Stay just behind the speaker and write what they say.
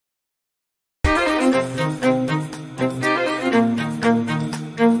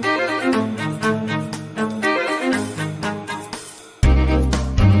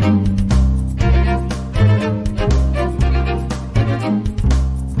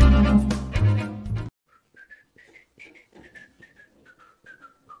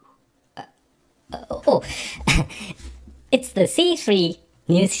the C3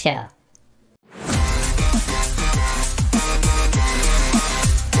 News Show.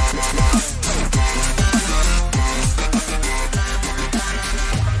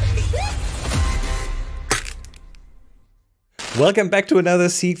 Welcome back to another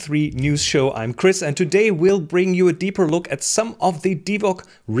C3 News Show. I'm Chris, and today we'll bring you a deeper look at some of the DevOps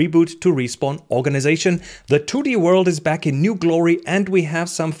Reboot to Respawn organization. The 2D world is back in new glory, and we have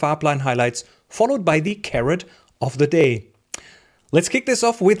some Fahrplan highlights, followed by the carrot of the day. Let's kick this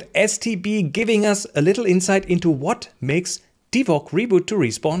off with STB giving us a little insight into what makes DevOps Reboot to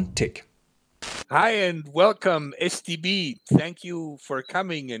Respawn tick. Hi and welcome, STB. Thank you for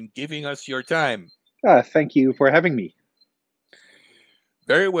coming and giving us your time. Thank you for having me.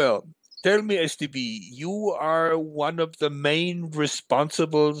 Very well. Tell me, STB, you are one of the main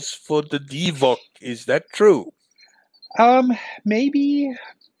responsibles for the DevOps. Is that true? Maybe,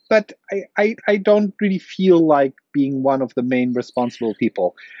 but I don't really feel like being one of the main responsible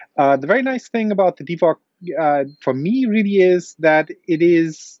people. The very nice thing about the DevOps for me really is that it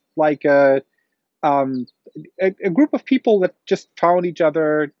is like a group of people that just found each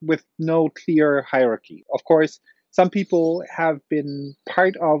other with no clear hierarchy. Of course, some people have been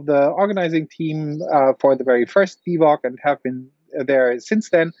part of the organizing team for the very first DevOps and have been there since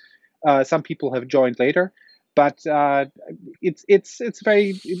then. Some people have joined later, but it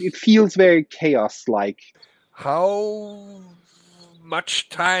feels very chaos-like. How much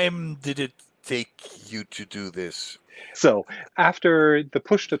time did it take you to do this? So after the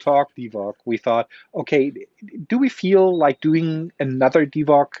push to talk DevOps, we thought, okay, do we feel like doing another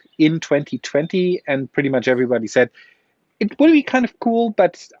DevOps in 2020? And pretty much everybody said, it would be kind of cool,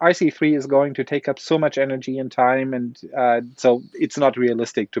 but RC3 is going to take up so much energy and time. And so it's not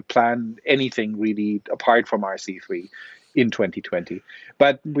realistic to plan anything really apart from RC3 in 2020.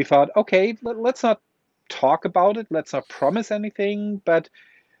 But we thought, okay, let's not talk about it. Let's not promise anything, but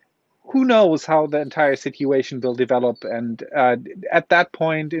who knows how the entire situation will develop. And at that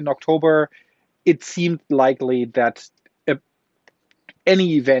point in October, it seemed likely that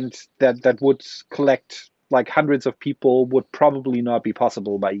any event that would collect like hundreds of people would probably not be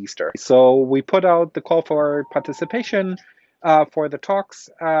possible by Easter. So we put out the call for participation for the talks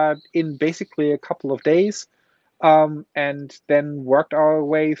in basically a couple of days, and then worked our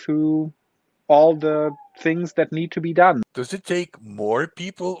way through all the things that need to be done. Does it take more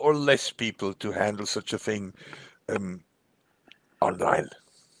people or less people to handle such a thing online?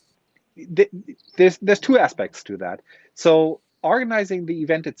 There's two aspects to that. So organizing the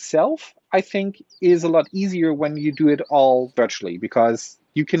event itself, I think, is a lot easier when you do it all virtually, because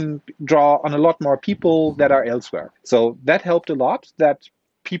you can draw on a lot more people that are elsewhere. So that helped a lot, that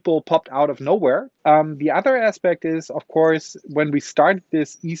people popped out of nowhere. The other aspect is, of course, when we started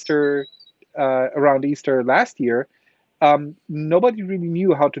this around Easter last year, nobody really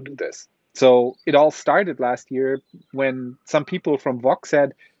knew how to do this. So it all started last year when some people from Vox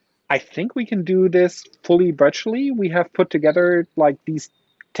said, I think we can do this fully virtually. We have put together like these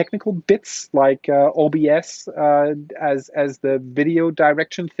technical bits like OBS as the video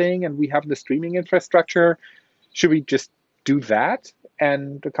direction thing, and we have the streaming infrastructure. Should we just do that?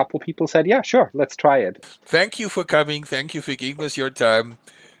 And a couple people said, yeah, sure, let's try it. Thank you for coming. Thank you for giving us your time.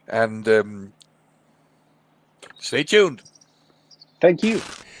 And stay tuned. Thank you.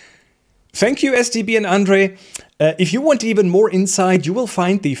 Thank you, STB and Andre. If you want even more insight, you will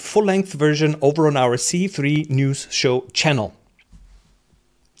find the full-length version over on our C3 News Show channel.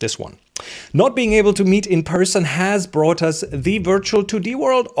 This one. Not being able to meet in person has brought us the virtual 2D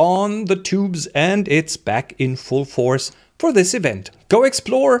world on the tubes, and it's back in full force for this event. Go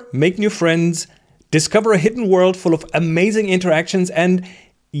explore, make new friends, discover a hidden world full of amazing interactions, and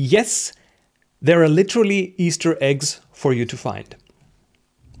yes, there are literally Easter eggs for you to find.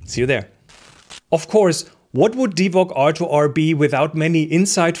 See you there. Of course, what would DevOps R2R be without many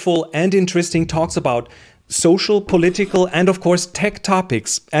insightful and interesting talks about social, political, and of course tech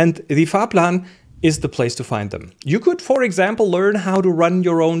topics? And the Fahrplan is the place to find them. You could, for example, learn how to run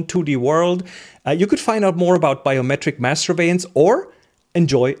your own 2D world. You could find out more about biometric mass surveillance, or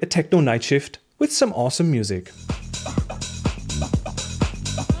enjoy a techno night shift with some awesome music.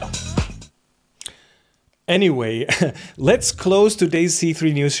 Anyway, let's close today's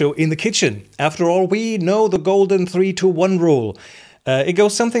C3 News Show in the kitchen. After all, we know the golden 3-2-1 rule. It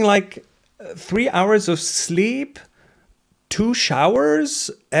goes something like 3 hours of sleep, 2 showers,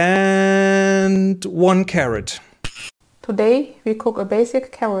 and 1 carrot. Today we cook a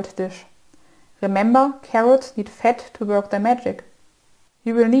basic carrot dish. Remember, carrots need fat to work their magic.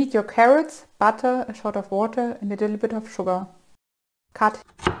 You will need your carrots, butter, a shot of water and a little bit of sugar. Cut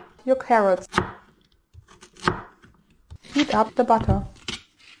your carrots. Heat up the butter.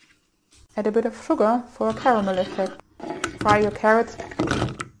 Add a bit of sugar for a caramel effect. Fry your carrots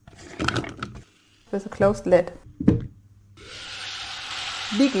with a closed lid.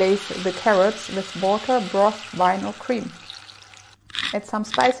 Deglaze the carrots with water, broth, wine or cream. Add some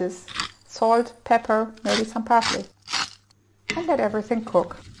spices, salt, pepper, maybe some parsley. And let everything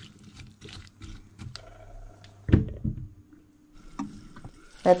cook.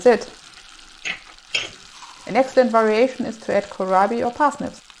 That's it. An excellent variation is to add kohlrabi or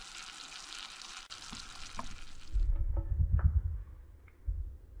parsnips.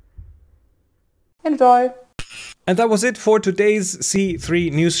 Enjoy! And that was it for today's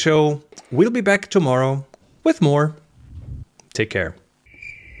C3 News Show. We'll be back tomorrow with more. Take care.